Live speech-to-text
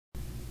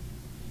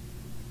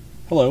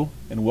Hello,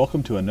 and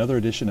welcome to another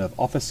edition of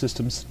Office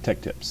Systems Tech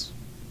Tips.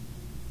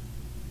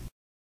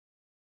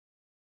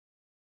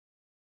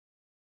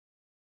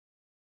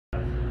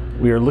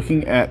 We are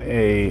looking at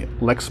a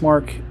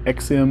Lexmark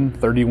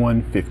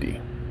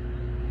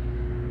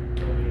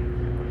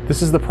XM3150.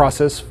 This is the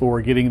process for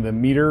getting the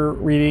meter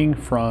reading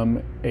from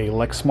a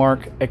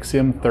Lexmark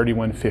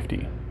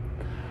XM3150.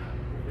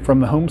 From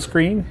the home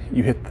screen,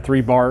 you hit the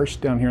three bars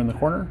down here in the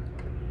corner,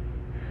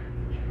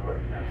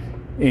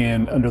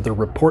 and under the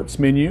Reports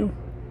menu,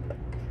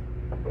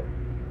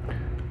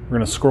 we're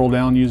going to scroll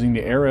down using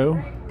the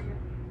arrow,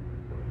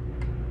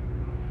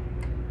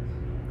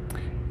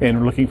 and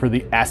we're looking for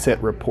the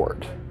Asset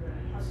Report.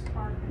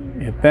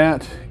 Hit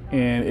that,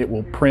 and it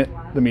will print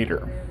the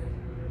meter.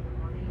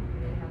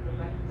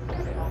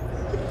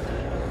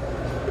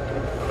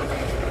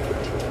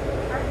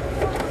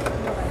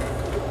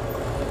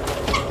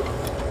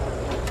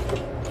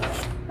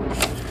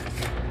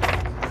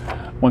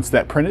 Once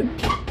that printed,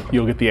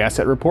 you'll get the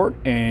asset report,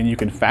 and you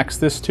can fax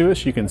this to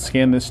us, you can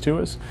scan this to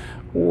us,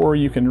 or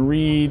you can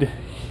read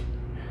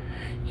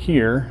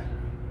here.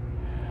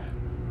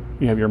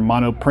 You have your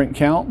mono print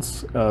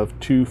counts of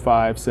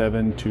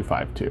 257,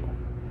 252.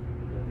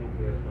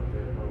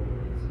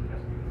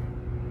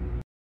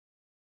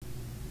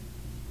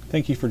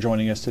 Thank you for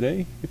joining us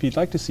today. If you'd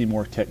like to see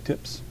more tech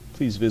tips,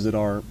 please visit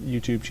our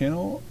YouTube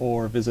channel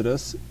or visit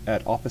us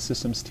at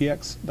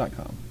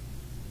officesystemstx.com.